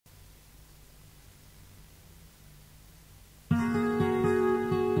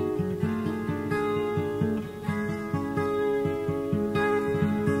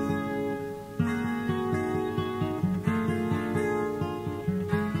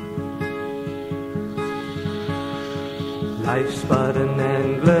Life's but an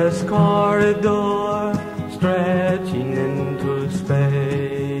endless corridor stretching into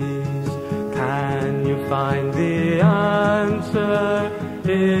space. Can you find the answer?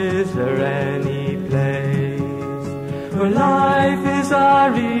 Is there any place where life is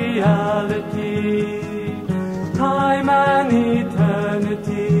a reality, time and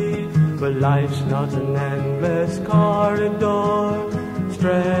eternity, where life's not an endless corridor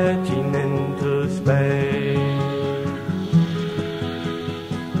stretching into space?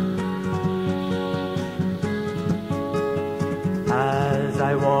 As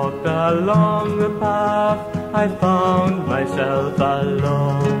I walked along the path, I found myself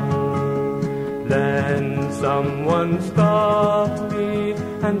alone. Then someone stopped me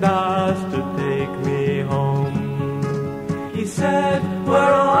and asked to take me home. He said,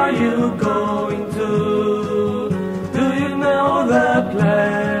 "Where are you going to? Do you know the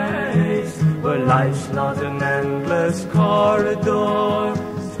place where life's not an endless corridor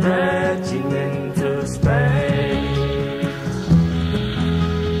stretching into space?"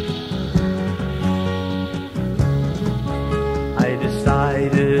 I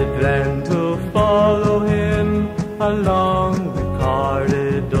decided then to follow him along the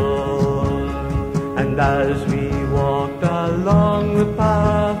corridor, and as we walked along the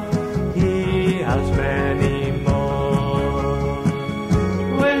path, he has many more.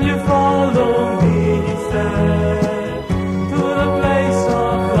 "Will you follow me," he said, "to the place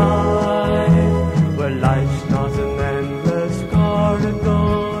of life, where life's not an endless corridor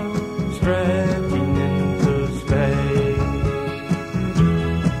stretching into space?"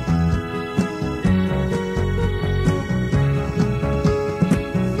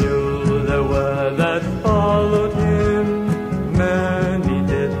 That followed him, many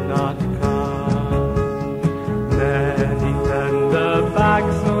did not come. Many turned their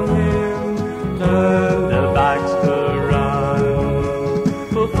backs on him, turned their backs to run.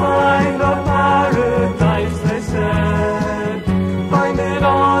 "We'll find our paradise," they said, "find it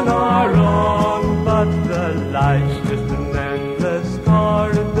on our own." But the life's just an endless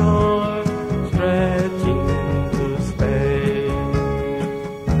corridor stretching into space.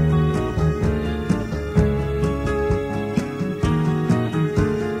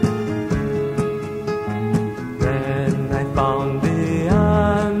 Found the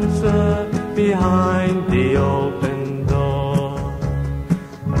answer behind the open door.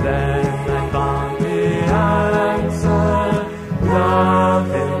 Then I found the answer,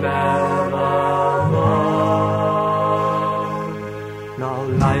 nothing evermore. Now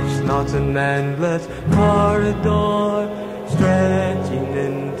life's not an endless corridor stretching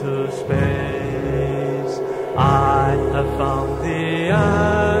into space. I have found the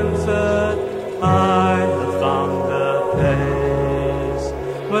answer, I have found the place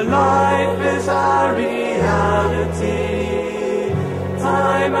where life is a reality,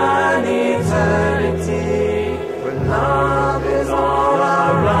 time and eternity, where love